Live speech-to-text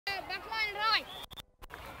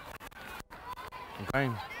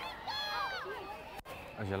Oké.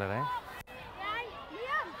 Als jullie rijden.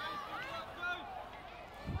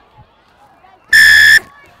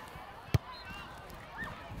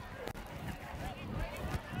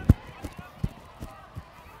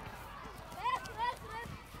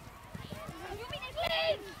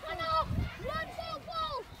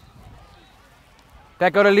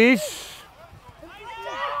 Tackle release.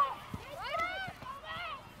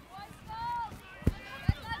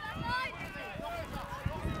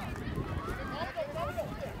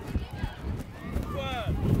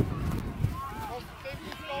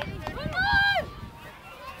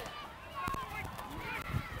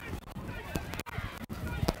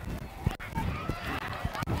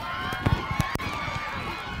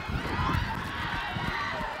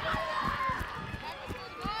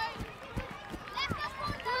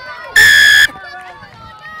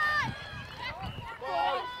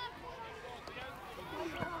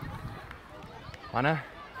 Mannen,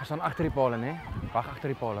 we staan achter die polen, hè? Wacht achter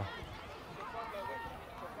die polen.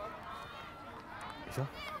 Zo.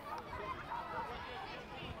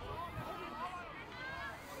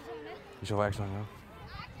 Zo waar ik staan, ja.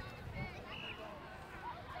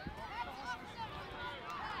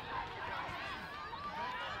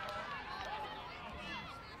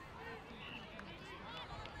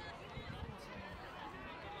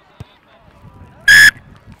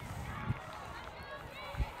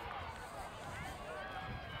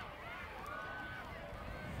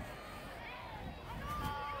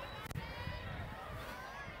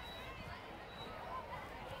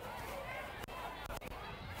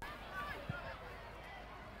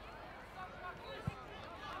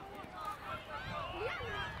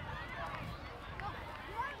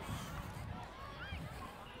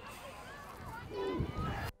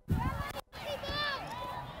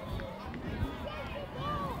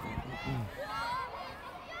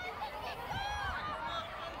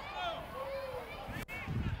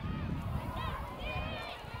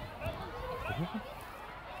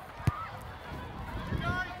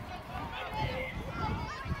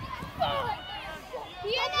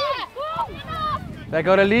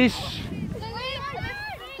 Tackle release.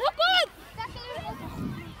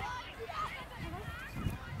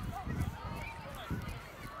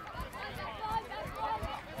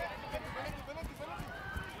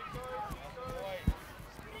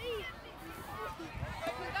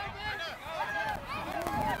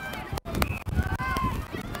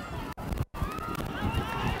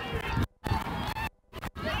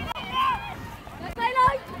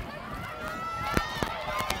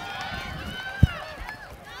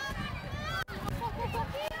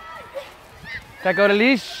 Tackle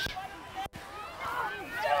release.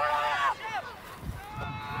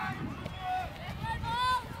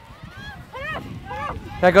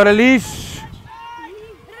 Tackle release.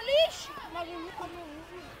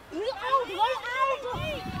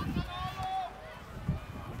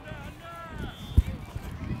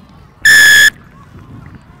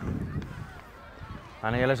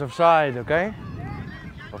 En jullie is offside, oké?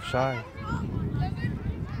 Offside.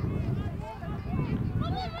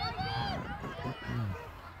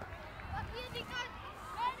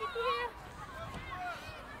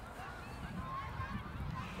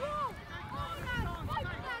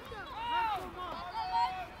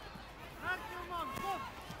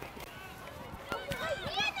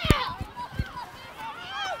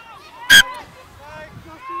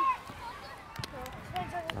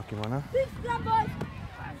 Oké, mannen.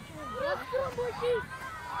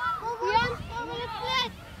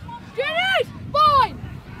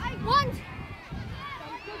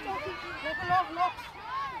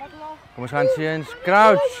 Kom eens, Hansjens.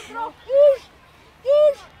 Crouch.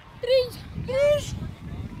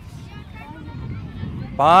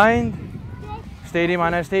 Bind. Steady,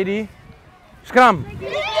 mannen, steady. Scrum.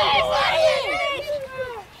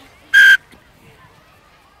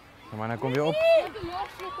 Mannen, kom weer op.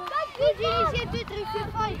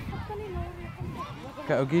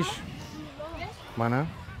 Kijk, ook eens. Mannen.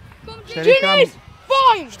 Stel die scrum.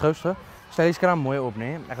 Stroos, stel die scrum mooi op,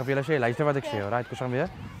 nee. Ik ga voor jullie zeggen, luister wat ik zeg. Right, kom weer.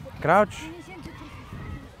 Crouch.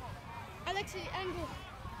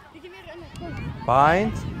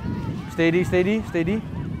 Bind. Steady, steady, steady.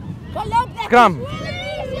 Scrum.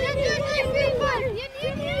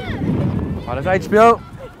 Alles uitspeel.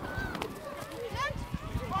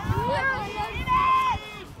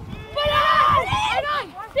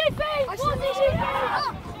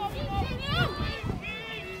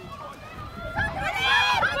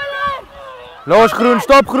 Los groen,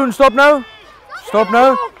 stop nou. Stop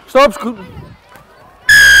nou. Stop groen.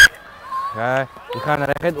 Ja, je gaat naar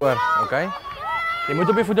recht door, oké? Je moet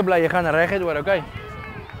op je voeten blijven, je gaat naar recht door, oké?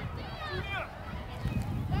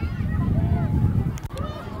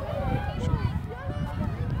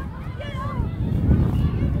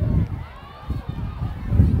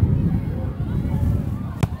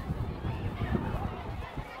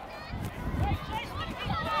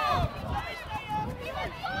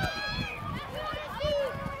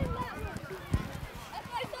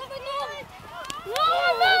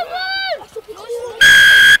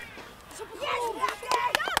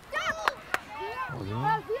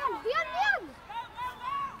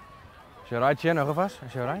 je right, Chen, nog vast?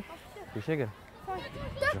 Is je right? Je zeker? Zo,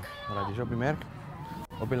 right, die is op je merk.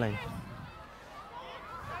 Op je lijn.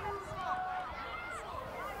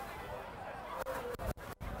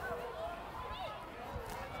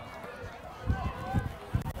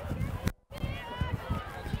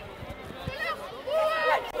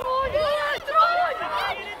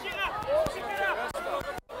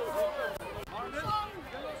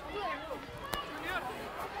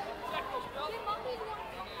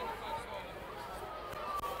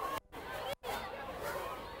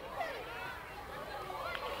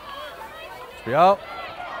 Speel.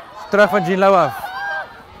 Terug van Louw af.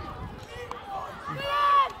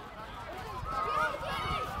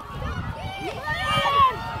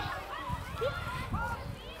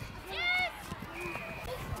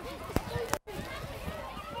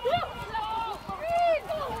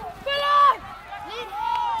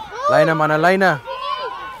 Lijnen mannen, lijnen.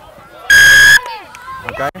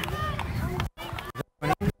 Oké.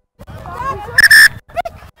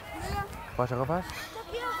 Pas, ga vast.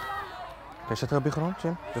 Oké, zet er op je grond,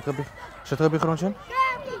 Chin. Zet er op je grond, Chin.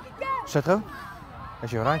 Zet er.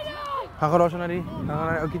 Is je right. Ga gewoon zo naar die. Ga gewoon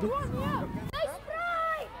naar die toe.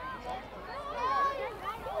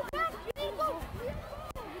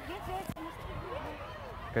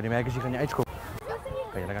 Oké, die merken zich aan je eetskop.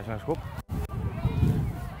 Oké, dan gaan ze naar de schop.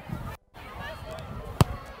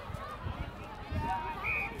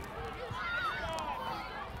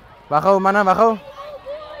 Wacht, mannen, wacht.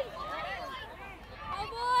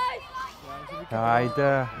 Ja, hij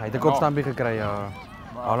heeft de kopstampje gekregen.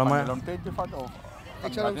 Allemaal.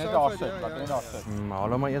 Ik zal hem zo afzetten.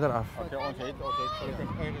 Allemaal eerder af. Oké, ons heet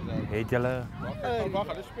gelukkig. Heet jullie? Wacht,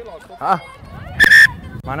 dit is spelen als Ah.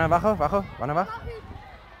 Mannen, wacht. Mannen, wacht.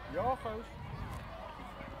 Ja, goos.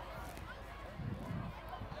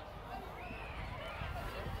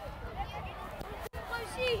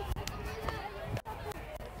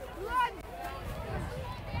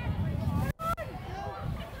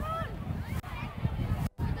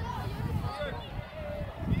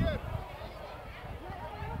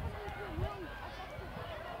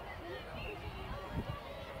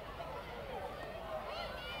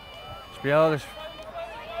 Speel dus.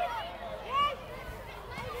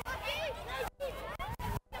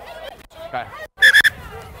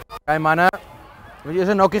 Kijk mannen. Is er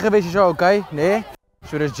een nokkie geweest zo, oké? Nee?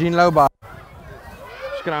 Zo is Louw.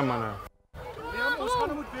 Scrum mannen. Ons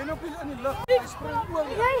gaan moet winnen op in die lucht. Hij springt oor.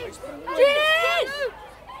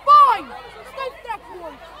 Fijn! Stop trek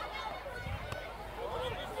gewoon.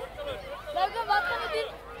 Leuk, wat gaan we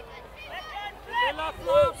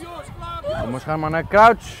doen? Kom eens gaan mannen,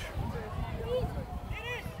 crouch.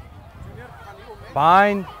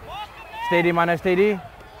 Fine. Steady mannen, steady.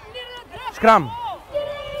 Scrum.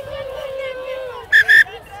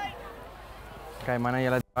 Kijk mannen,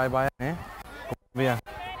 jullie draai hè? Kom weer.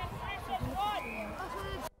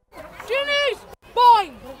 Finish!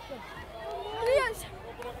 Fijn!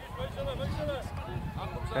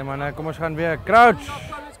 Kijk mannen, kom eens gaan weer. Crouch.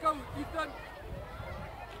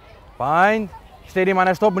 Fine. Steady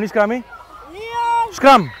mannen, stop, niet scrummy.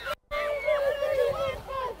 Scrum.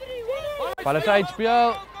 Palisade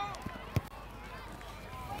speel.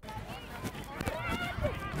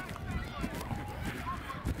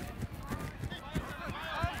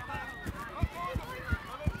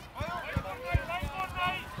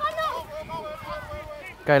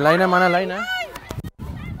 Kijk, lijnen mannen, lijnen.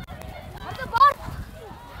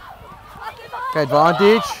 Kijk,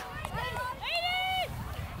 advantage.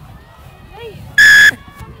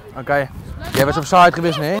 Oké, jij was offside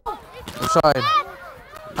geweest, nee? Offside.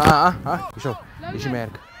 Zo, is je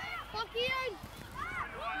merk.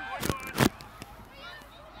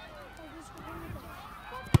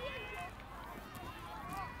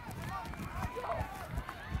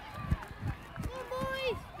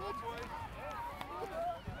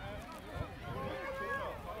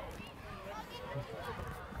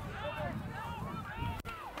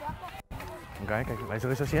 Oké, kijk, luister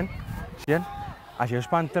eens, Sien. Sien, als je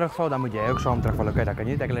span terugvalt, dan moet jij ook zo terugvallen. Oké, dat kan je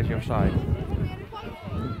niet tackelen als je offside.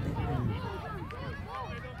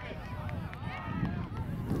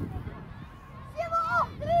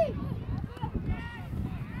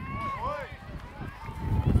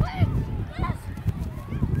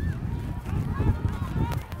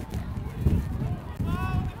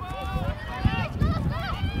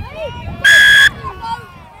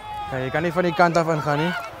 Kijk, je kan niet van die kant af en gaan,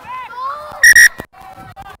 niet?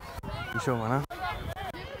 Zo man, hè?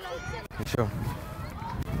 Zo.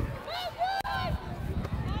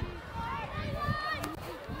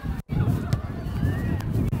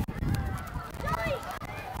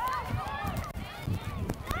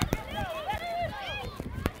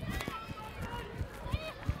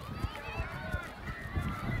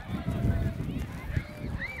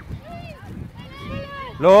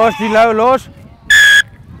 Los die Louw, los.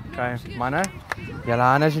 Oké, mannen. Julle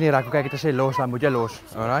hande is in die rak. Kyk, dit sê los, dan moet jy los.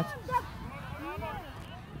 Alright.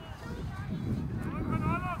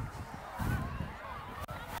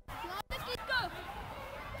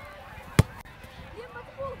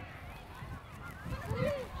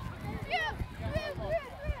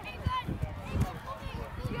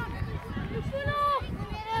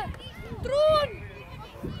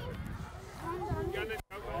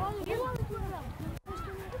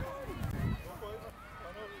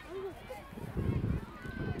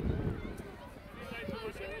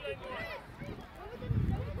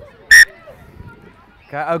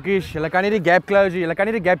 Okay, oukies, julle kan nie die gap close nie, julle kan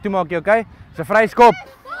nie die gap toemaak nie, okay? Dis 'n vryskop.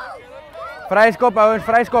 Vryskop ouens,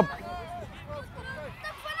 vryskop.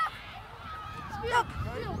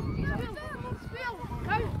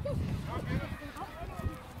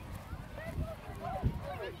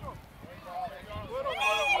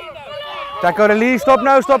 Tackle release, stop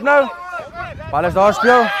nou, stop nou. Bal is daar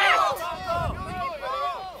speel.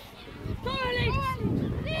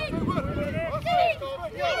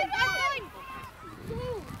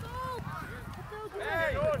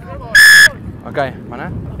 Okay, manne,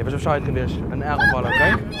 jy was offside gewees in elk geval,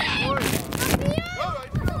 okay?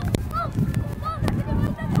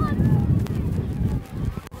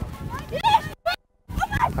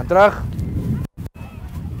 Gaan terug.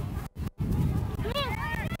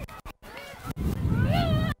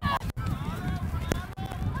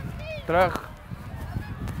 Terug.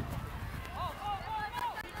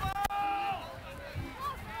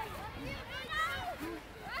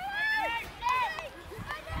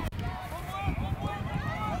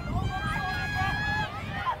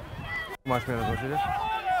 Maar spelen het was dit.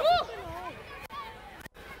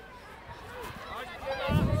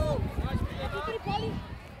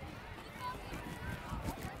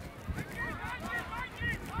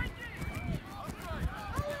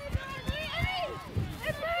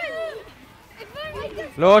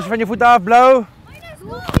 Los van je voet af, Blauw.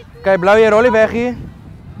 Kijk, Blauw, je rollie weg hier.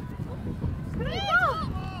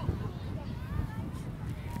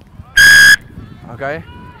 Okay,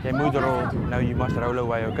 jy moet rol. Nou you must roll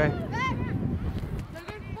away, okay?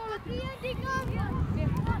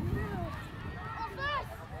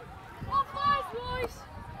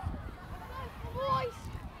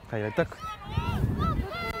 Ga jy tik?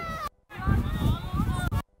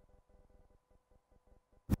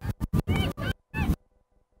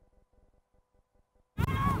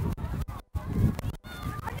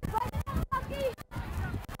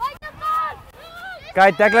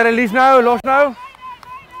 Kijk, tackler release nou, los nou.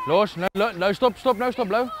 Los, nou stop, nou stop,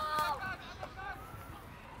 Louw.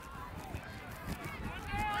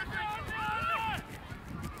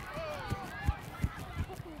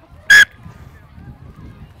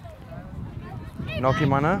 Nokkie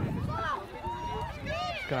mannen.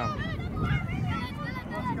 Skram.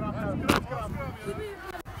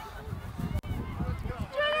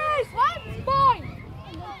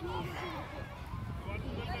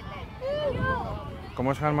 Kom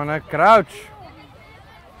ons gaan mannen, crouch.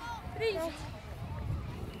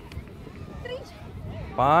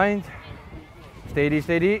 Bind. Steady,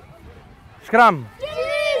 steady. Skram.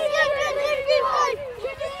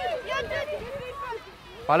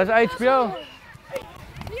 Bal is uitspeel.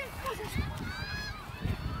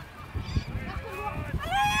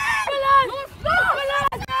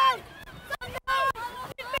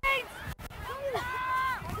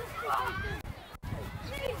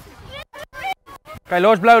 Kijk,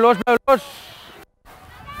 los Blauw, los Blauw, los!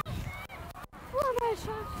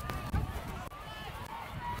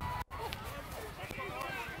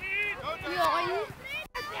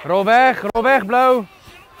 Rol weg Blauw!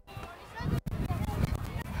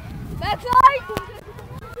 Backside!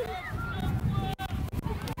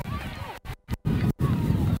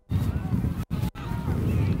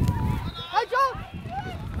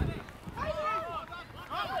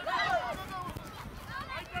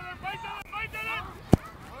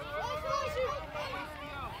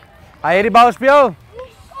 Hij heeft die bal speel.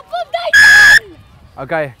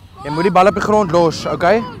 Oké, je moet die bal op de grond los,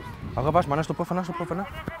 oké? Wacht even, mannen, stop vanaf, stop vanaf.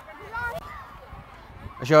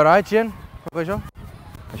 Is je alright, Jen? Kijk zo.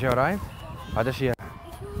 Is je alright? Wat is hier?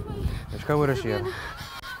 Je schouder is hier.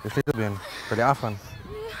 Je sleutelbeen. Wil je afgaan?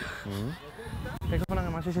 Kijk op vanaf,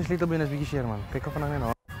 man. Je sleutelbeen is een beetje zeer, man. Kijk op vanaf,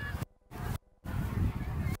 man.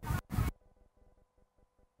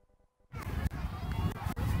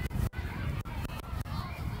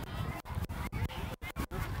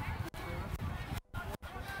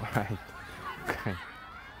 Right. Okay.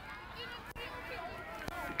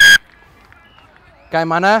 Kijk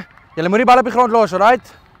mannen, jullie moeten die bal op de grond los,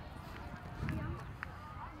 alright?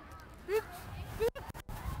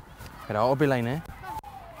 Ga daar op die lijn, hè?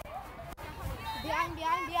 Behind,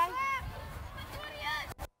 behind, behind.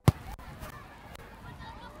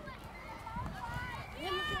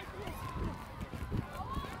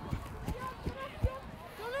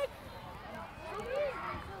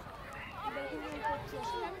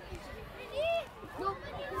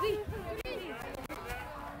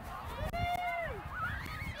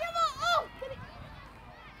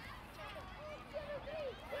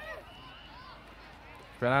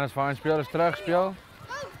 Speel aan het fijn, speel eens terug, speel.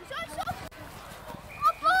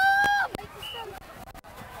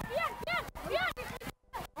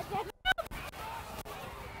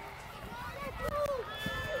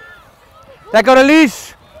 Tackle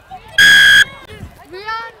release!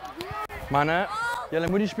 Mannen, jullie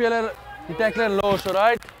moeten die speler, die tackler los,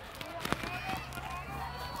 alright?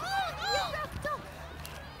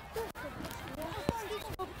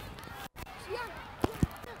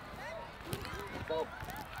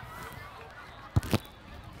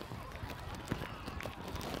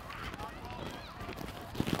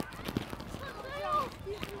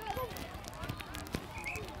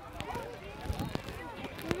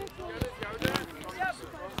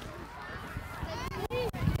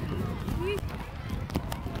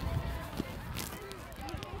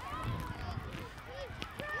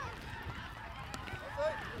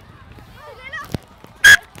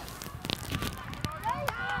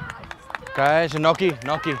 Oké, is een nokkie.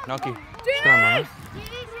 Scrum, man.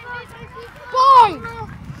 Point!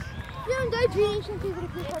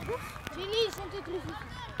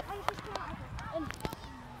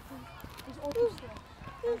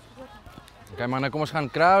 Oké, mannen, kom eens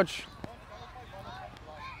gaan. Crouch.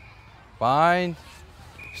 Bind.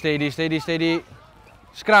 Steady.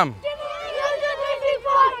 Scrum.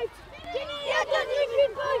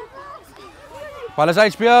 Bal is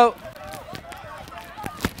uit, speel.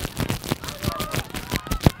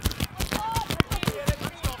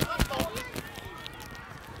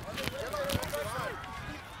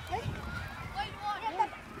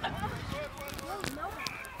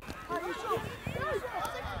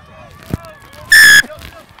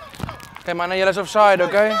 Oké, mannen, jullie is offside,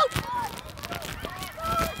 oké?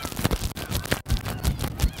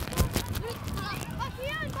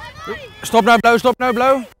 Stop nou,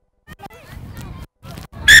 Blauw.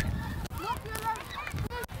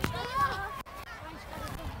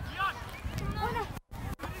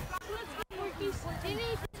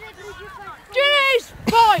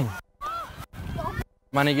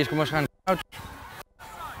 Mannetjes, kom eens gaan.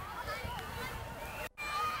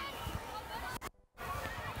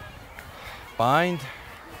 Bind.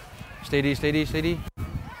 Steady.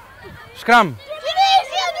 Scrum.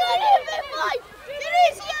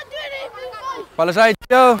 Bal is uit,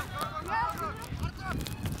 yo.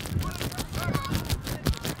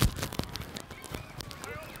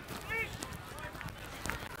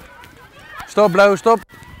 Stop, Blauw, stop.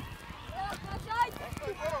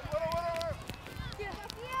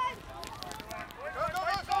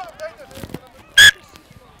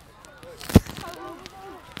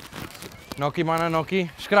 Nokkie, mannen,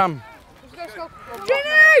 nokkie. Scrum.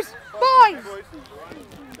 Genies! Point!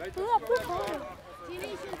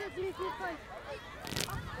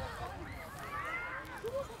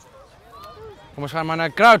 Kom eens gaan,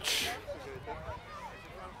 mannen. Crouch.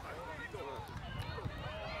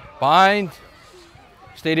 Bind.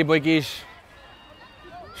 Steady, boykies.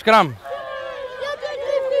 Scrum.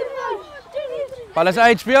 Bal is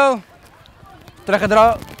uit, speel.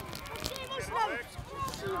 Teruggedraaid.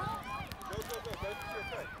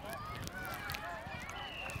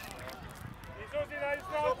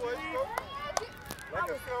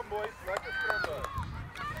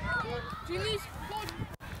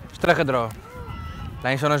 Teruggedraaid.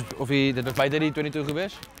 Lijnzonners, of hij dit was buiten die 22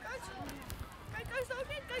 geweest? Kijk, hij is ook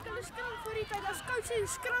niet. Kijk, hulle scrum voor die tijd. Als coach sê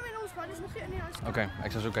scrum in ons, maar dis nog nie in ons. Oké,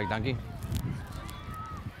 ik zal zo kijken, dankie.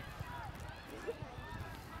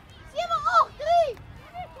 7, 8, 3.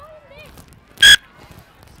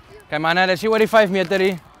 Kijk mannen, let's see what die 5 meter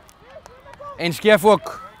hier. En skeef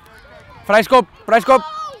ook. Vrijskop.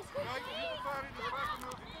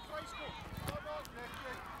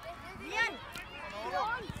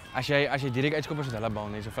 Als je direct uitskopt, is het hele bal.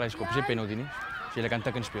 Nee, is een vrijskop. Is een penalty niet. Dus jullie kan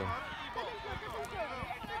takken spelen.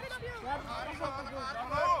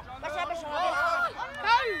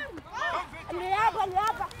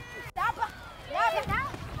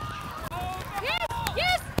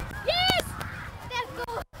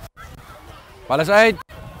 Bal is uit.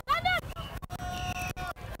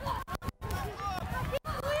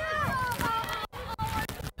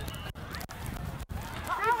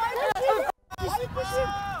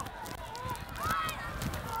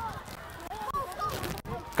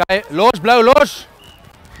 Oké, los, blauw, los.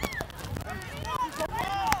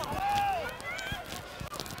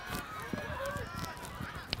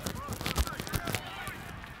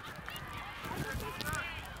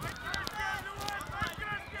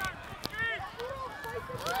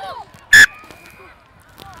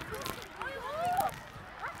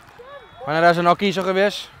 Wanneer is een nokkie zo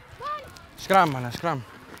geweest? Scrum, man, scrum.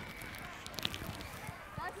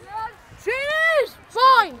 Finish!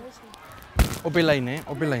 Fine! Op je lijn, hè?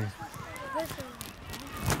 Op je lijn.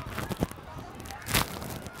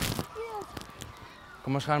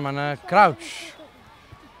 Kom eens gaan, man. Crouch.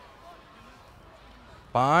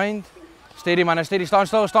 Bind. Steady, man. Steady. Staan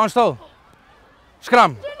stil, staan stil.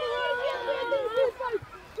 Scrum.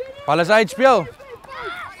 Bal is uit, speel.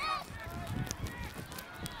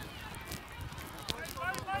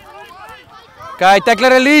 Kijk, tackle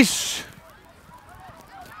release.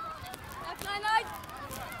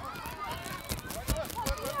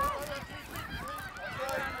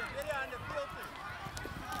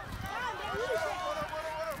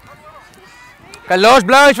 Kijk, los,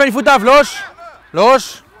 blauw, iets van je voet af, los.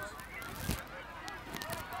 Los.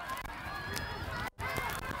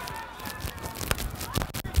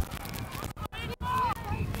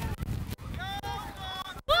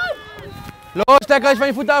 Los, tackle iets van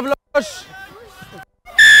je voet af, los.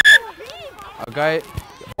 Oké,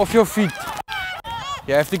 off your feet.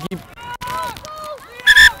 You have to keep.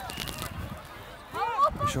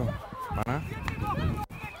 Zo, mana?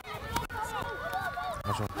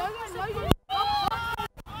 Zo.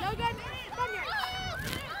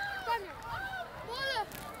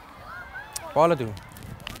 Ballen toe.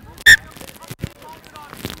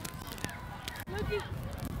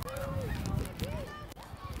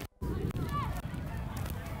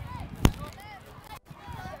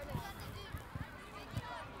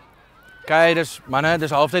 Kijk, dus mannen,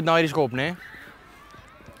 dus halftijd naar die schop, nee?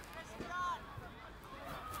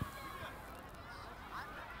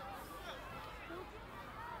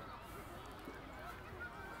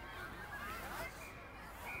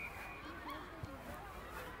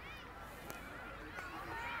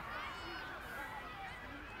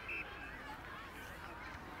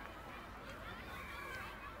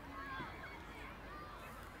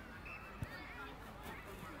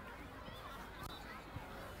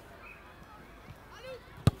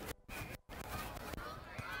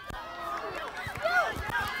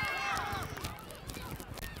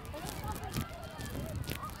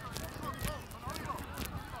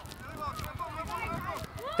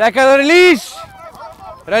 Tackle, release!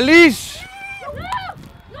 Release!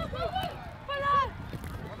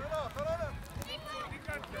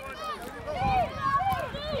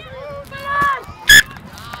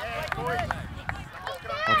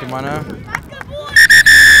 Oké, mannen.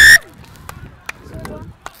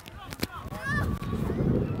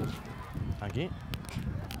 Dank je.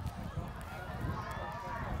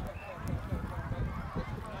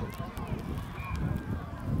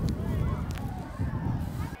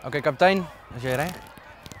 Oké, kapitein, is jij recht?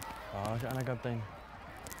 Oh, is je aan de kapitein.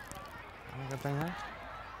 Aan de kapitein recht?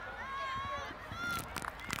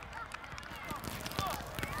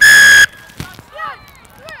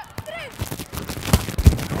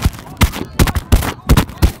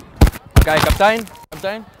 Oké, kapitein,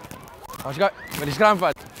 kapitein. Als je met die scrum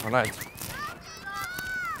vat. Alright.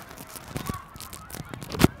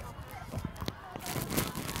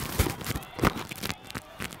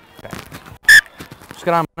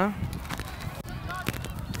 Scrum, hè?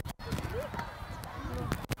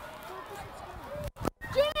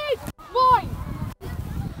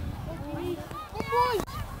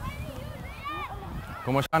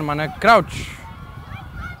 Kom eens aan, mannen. Crouch.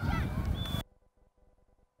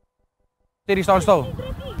 Steady, staan stil.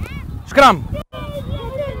 Scrum.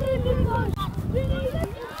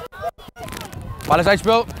 Bal is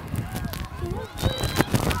uitspel.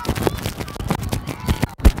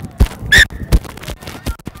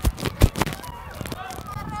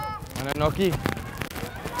 En een nokkie.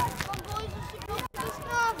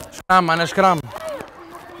 Scrum, man, scrum.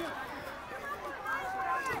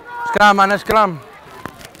 Scrum, man, scrum.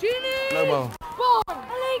 Louw.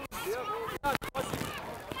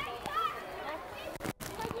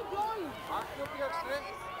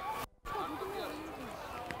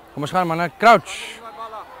 Kom eens gaan, man, crouch.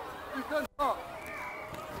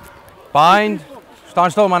 Bind.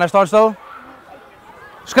 Staan stil, man, staan stil.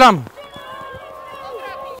 Scrum.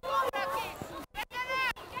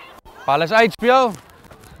 Bal is uit, speel.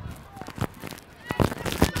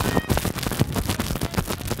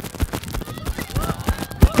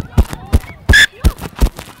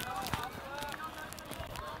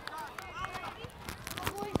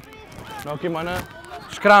 Nokkie, mannen.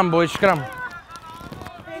 Scrum, boys, scrum.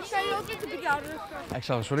 Ik zei je altijd een beetje harder. Ik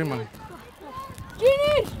zal, sorry man.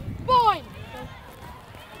 Genies, point.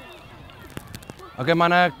 Oké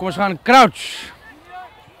mannen, kom eens gaan crouch.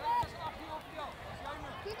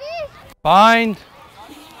 Bind.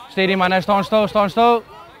 Steady mannen, staan stil.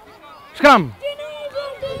 Scrum.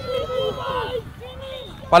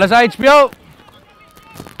 Alles uit, speel.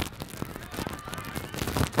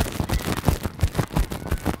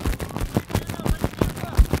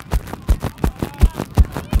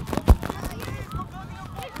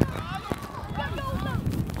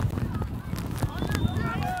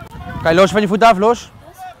 Kijk, los van je voet af, los.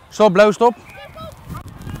 Stop, blauw, stop.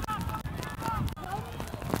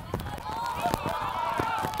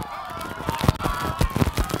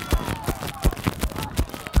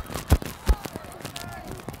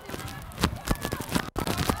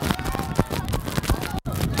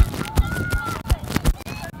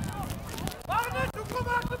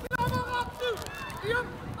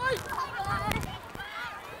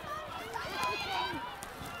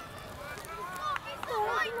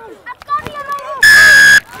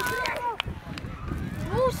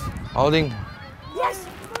 Holding. Yes.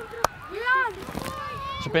 Ja.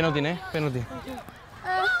 Het is een penalty, nee? Penalty. Ja.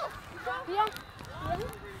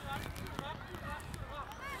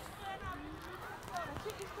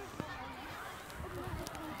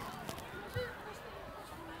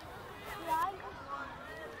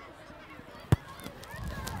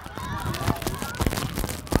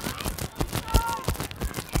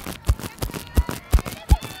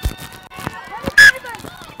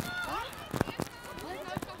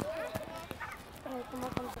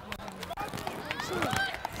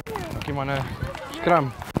 Oké mannen,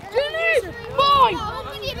 scrum. Genies, point.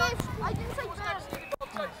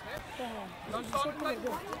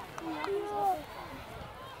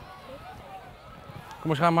 Kom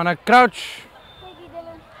eens gaan mannen, crouch.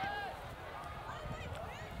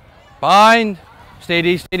 Bind.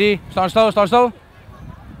 Steady. Staan stil.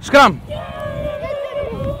 Scrum.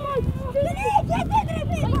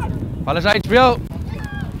 Alles uit, speel.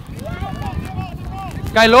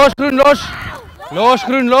 Kijk, los, groen, los. Los,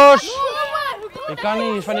 groen, los. Je kan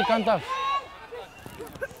niet, is van die kant af.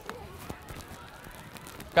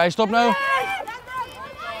 Kijk, stop nou.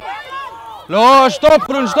 Los, stop,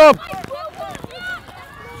 groen, stop.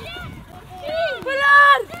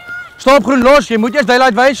 Stop, groen, los. Je moet eerst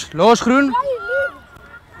daylight wijs. Los, groen.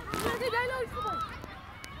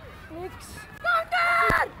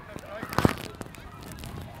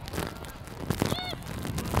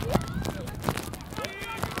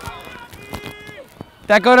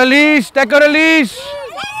 Tackle release. Tackle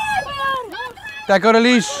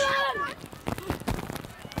release.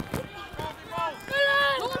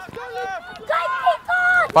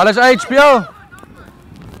 Alles uit, speel.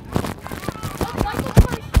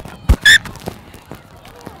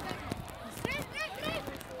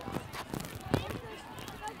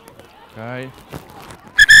 Kijk.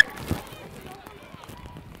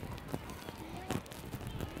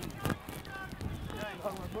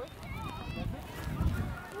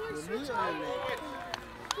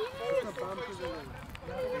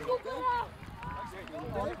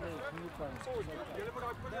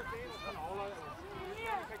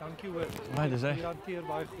 Dankie hoor. Nee, dat is recht. Hier hanteer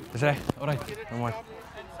baie goed. Dat is recht. Alright, nou mooi.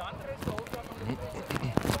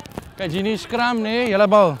 Kijk, Genie, scrum, nee, jelle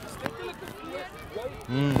bal.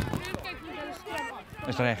 Dat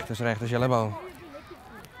is recht, dat is jelle bal.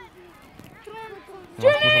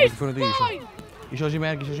 Genie, voor het hier. Hier is je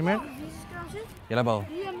merk, Jelle bal.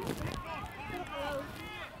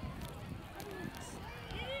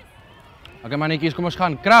 Oké, mannetjes, kom eens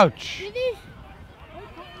gaan. Crouch.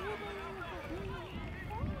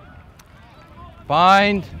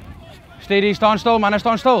 Bind. Steady, staan stil, mannen,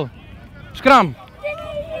 staan stil. Scrum.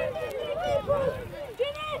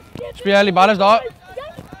 Speel, die bal is daar.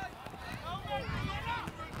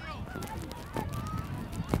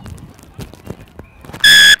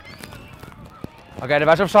 Oké, dat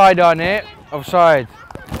was offside daar, nee? Offside.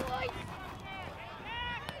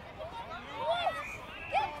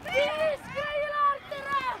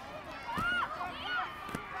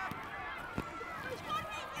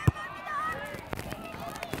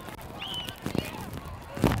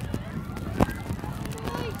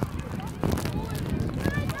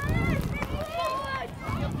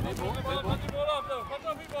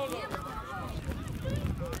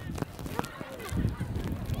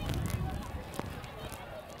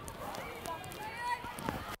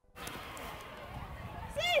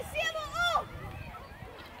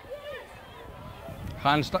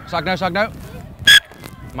 Gaan, zak nou.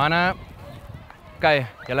 Mannen. Kijk,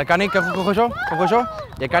 jullie kan niet, kom zo.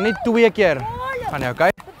 Je kan niet 2 keer. Gaan nie, oké?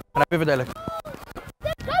 Gaan even verduidelijk.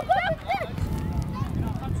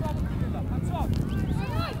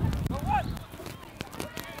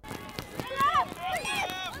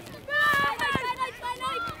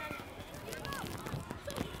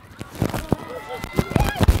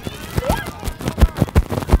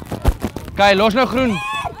 Kijk, los nou groen.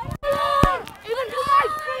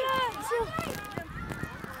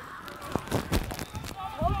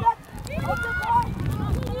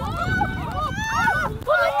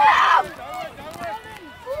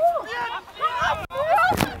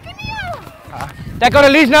 Tackle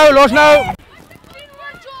release nou, los nou.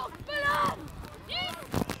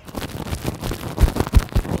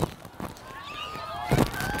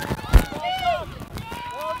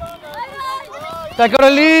 Tackle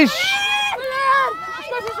release.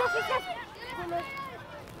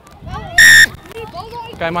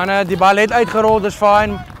 Kijk mannen, die bal heeft uitgerold, dus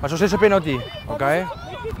fijn. Maar zo is een penalty. Oké?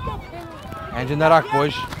 Hands in de rak,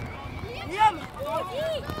 boys.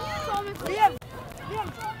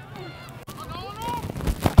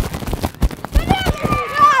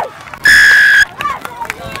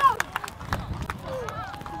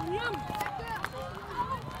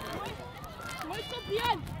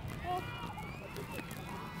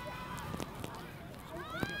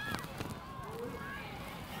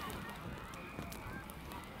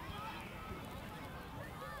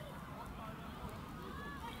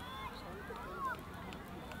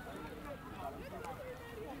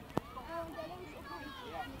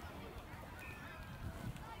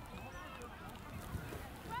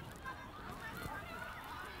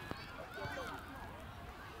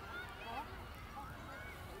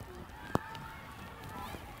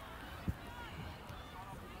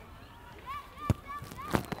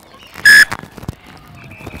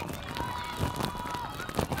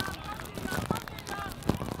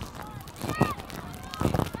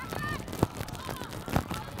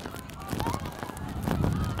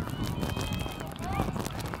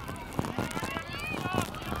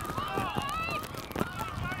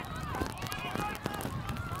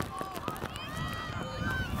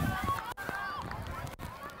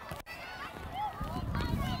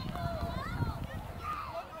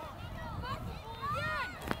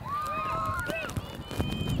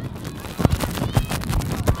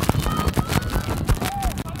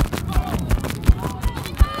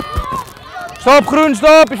 Stop groen,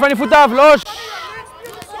 stop! Is van je voet af, los!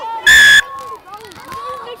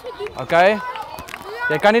 Oké.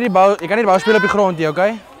 Je kan niet de bal spelen op je grond hier,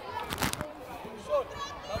 oké?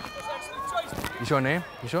 Hierzo, nee?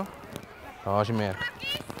 Hierzo? Oh, als je meer.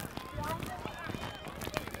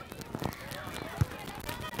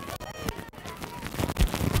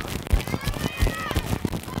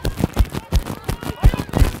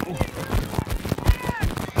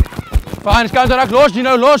 Fijn, is counteract, los,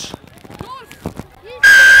 Gino, los!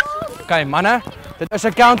 Oké, mannen, dit is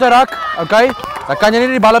een counterrak, oké? Dan kan je niet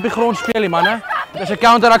die bal op je grond spelen, mannen. Dit is een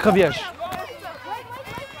counterrak geweest.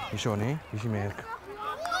 Hierzo, nee? Hier is je merk.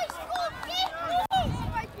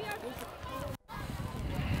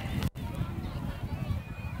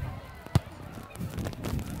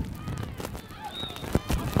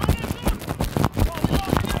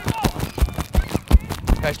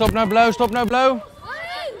 Oké, stop nou blauw, stop nou blauw.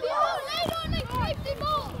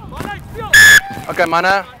 Oké,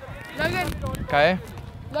 mannen. Oké.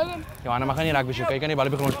 Johanna mag geen rugby zoeken, je kan die bal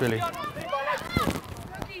op je grond spelen.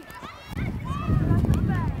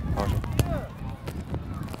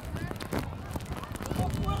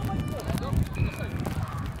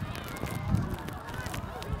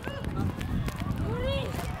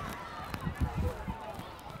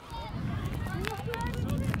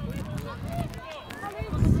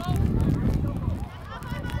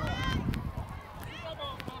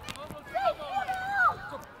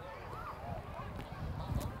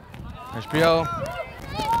 Speel.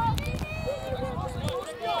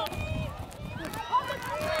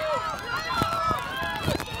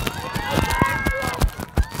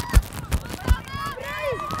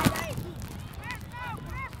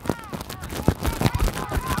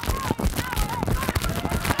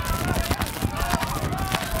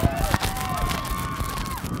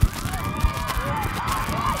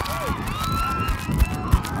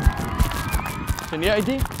 Zijn die uit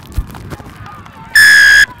die?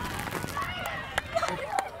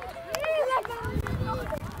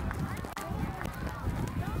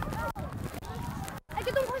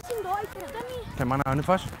 Oké, mannen, hou nu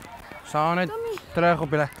vast. Staan net terug op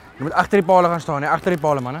je leg. Je moet achter die palen gaan staan, hè? Achter die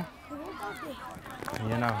palen, mannen.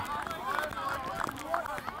 Hier nou.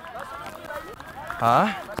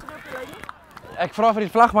 Ik vraag voor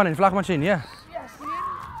die vlagman in, die vlagman zien, ja.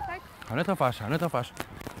 Hou net al vast, hou net al vast.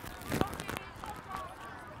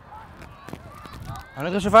 Hou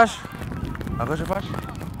net rustig vast. Hou rustig vast.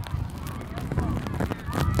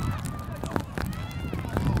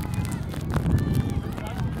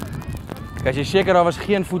 Kijk, je zeker al was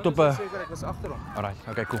geen voet op... Zeker, ik was achterom. Alright,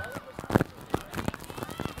 oké, cool.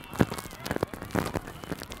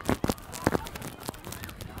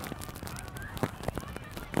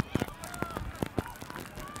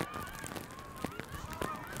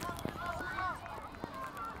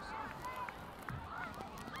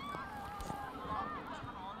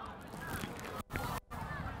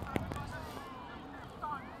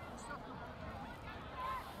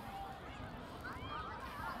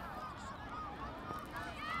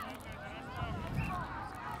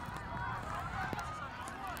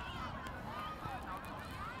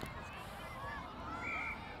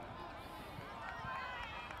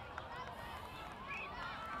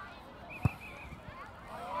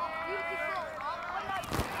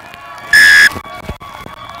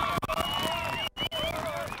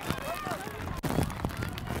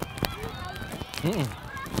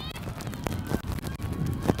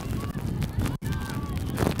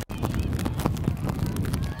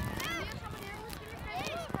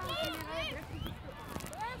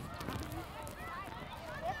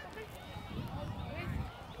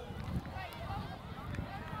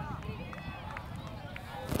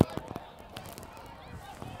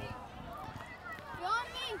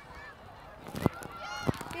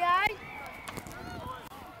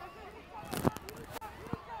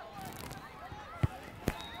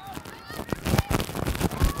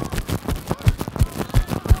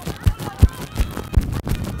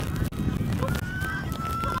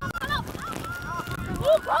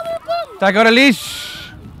 Tackle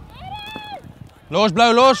release. Los,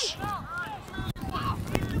 blauw, los.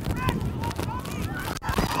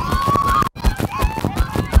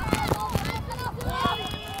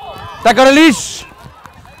 Tackle release.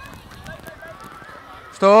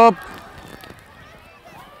 Stop.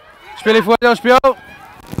 Speel je voordeel, speel.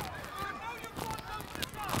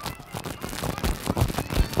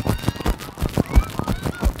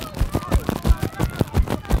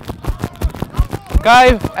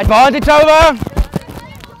 Kijk, advantage over.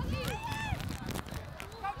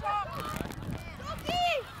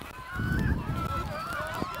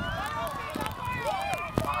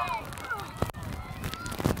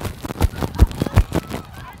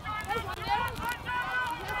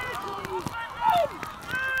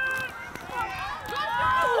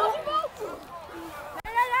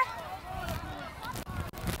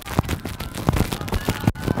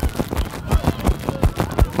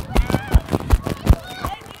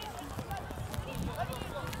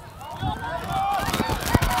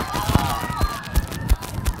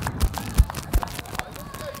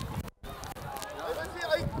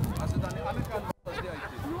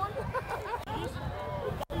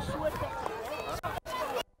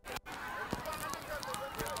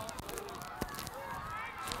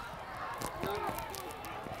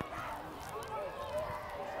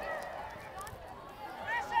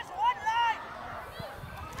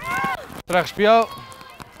 Terug speel.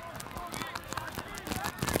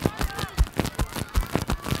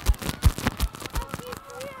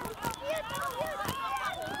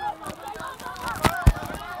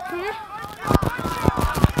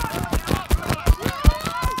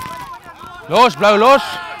 Los, blauw, los.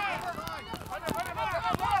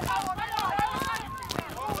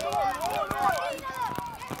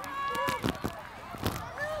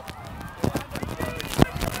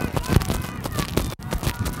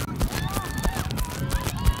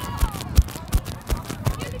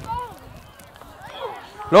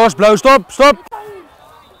 Los, blauw, stop, stop.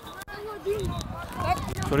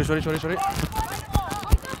 Sorry.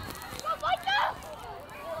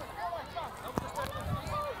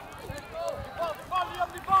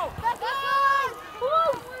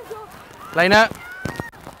 Lijnen.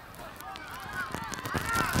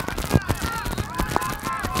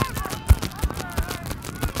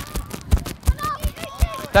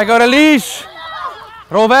 Tackle release.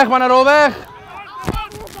 Rol weg, mannen, rol weg.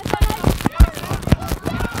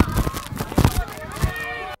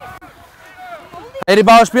 Hey, die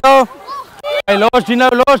bal speel. Hey, los,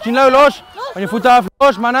 Gino, los. Van je voeten af,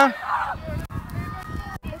 los, mannen.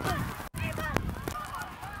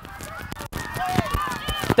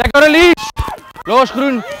 Tackle release. Los,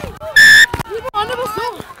 groen.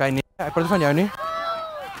 Kijk niet, hij praat van jou niet.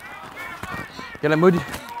 Jullie moet die.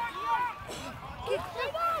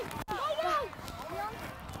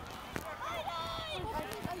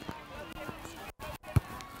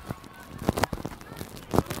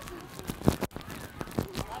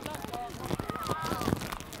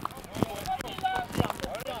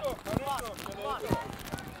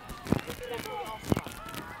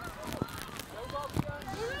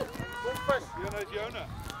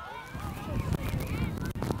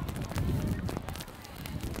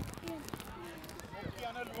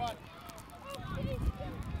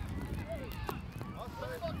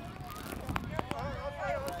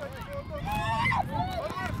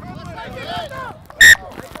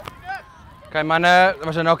 Kijk mannen, dat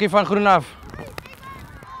was een hockey van groen af.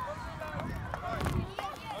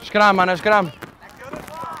 Skram mannen, skram.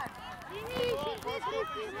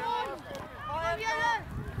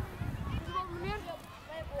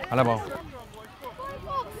 Hallo bal.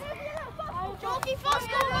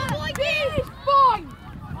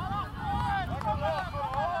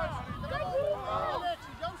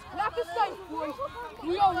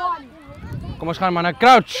 Kom eens gaan mannen,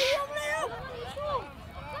 crouch.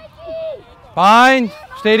 Bind,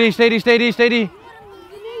 steady, steady, steady, steady.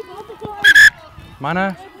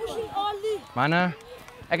 Mannen, mannen.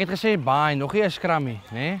 Ik heb gezegd bind, nog geen scrammy,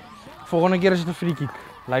 nee? Volgende keer is het een free kick.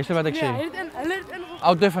 Luister wat ik zeg.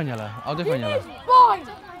 Auto van jullie, auto van jullie.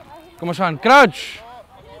 Kom eens aan, crouch.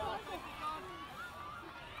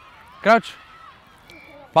 Crouch.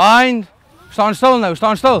 Bind. Staan stil nou,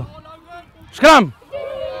 staan stil. Scram.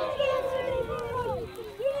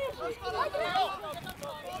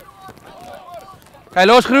 Kijk,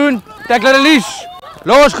 los groen. Tackle release.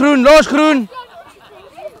 Los groen, los groen.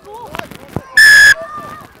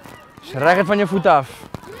 Recht het van je voet af.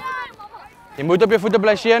 Je moet op je voeten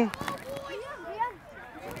blijven zien.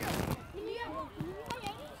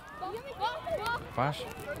 Pas.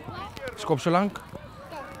 Skop zo lang.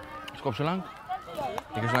 Skop zo lang.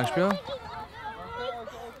 Ik eens lang speel.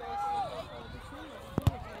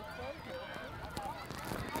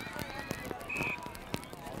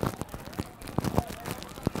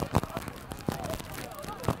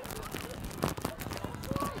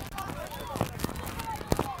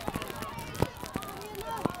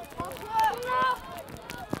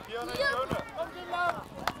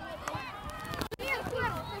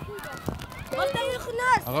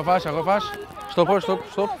 Hou vast. Stop hoor, stop,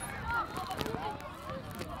 stop.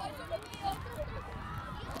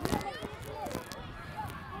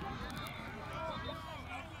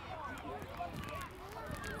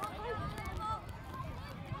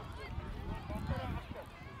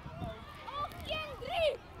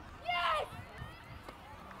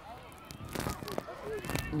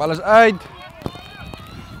 Bal is uit.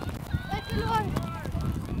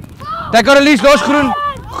 Tackle release, los groen.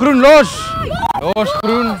 Groen los. Los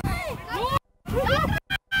groen.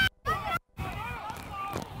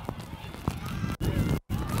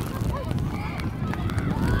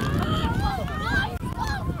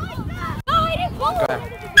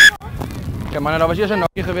 Oké mannen, dat was eerst een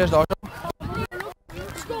nokje geweest daar zo.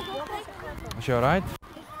 Is je alright?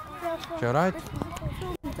 Is je alright?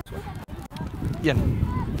 Jen.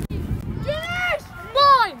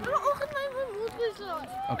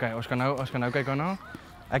 Oké, ons kan nou kijken nou.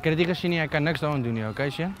 Ik heb het niet gezien, hij kan niks doen hier, oké,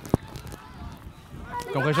 Sjen?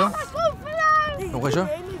 Kom gewoon zo. Kom gewoon zo.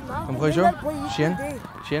 Kom gewoon zo.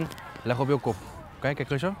 Sjen, leg op je kop. Oké, kijk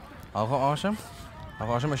gewoon zo. Hou gewoon awesome. Hou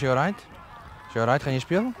gewoon awesome, is je alright? Is je alright, ga je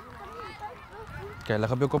spelen? Oké,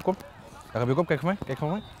 leg op je kop, kom. Leg op je kop, kijk voor mij, kijk voor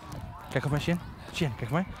mij. Kijk voor mij, Sjen. Sjen, kijk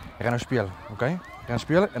voor mij. Je gaat nou spelen, oké? Je gaat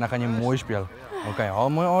spelen en dan ga je mooi spelen. Oké, hou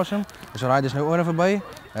mooi awesome. Is alright, is nu oren voorbij.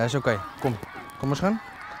 Is oké, kom. Kom eens gaan.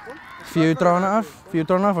 4 uur tranen af. 4 uur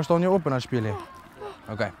tranen af, we staan je op en dan speel je.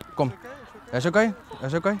 Oké, kom. Is oké?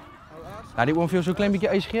 Is oké? Nou, die oom viel zo'n klein beetje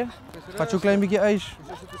ijs geven. Vat zo'n klein beetje ijs.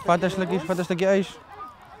 Vat een stukje ijs.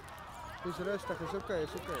 Is rustig, is oké.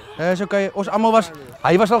 Is oké. Ons allemaal was.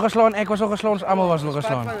 Hij was al geslaan, ik was al geslaan, ons allemaal was al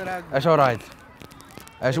geslaan. Is alright.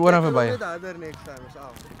 Hij is oren voorbij.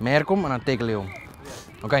 Meer kom en dan teken Louw.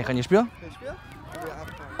 Oké, ga je spelen?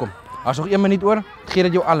 Kom. Als nog 1 minuut hoor, geef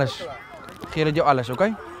het jou alles. Geef het jou alles,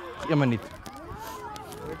 oké? 1 minuut.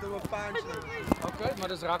 Oké, maar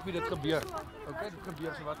dat is rugby, dit gebeurt. Oké, dit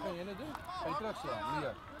gebeurt. So wat gaan jij nou doen? Ga je terugslaan? Nee,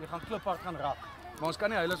 je gaan kliphard gaan raak. Maar ons kan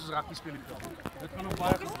niet huilen als rugby spelen. Dit gaan nog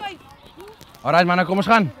baie goed. Alright mannen, kom eens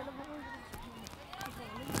gaan.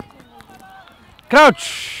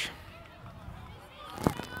 Crouch.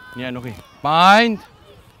 Nee, nog niet. Bind.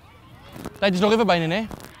 Tijd is nog even bijna, hè?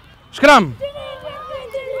 Scrum.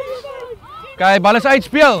 Kijk, bal is uit,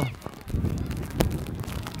 speel.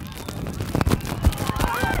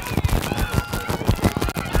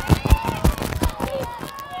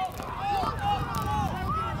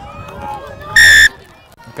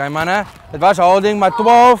 Oké mannen, het was houding, maar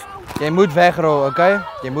 12. Je moet wegrollen, oké?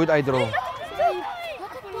 Je moet uitrollen.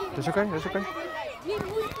 Het is oké, het is oké.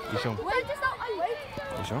 Hierzo.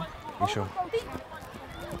 Hierzo, hierzo.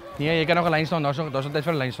 Nee, je kan nog een lijn staan, daar is nog tijd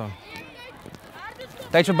voor een lijn staan.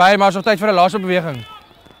 Tijd voorbij, maar er is nog tijd voor de laatste beweging.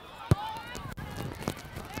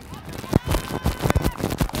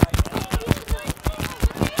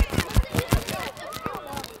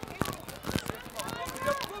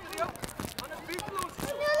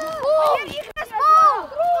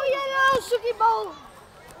 die bal.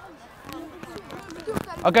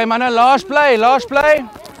 Okay, manne, last play.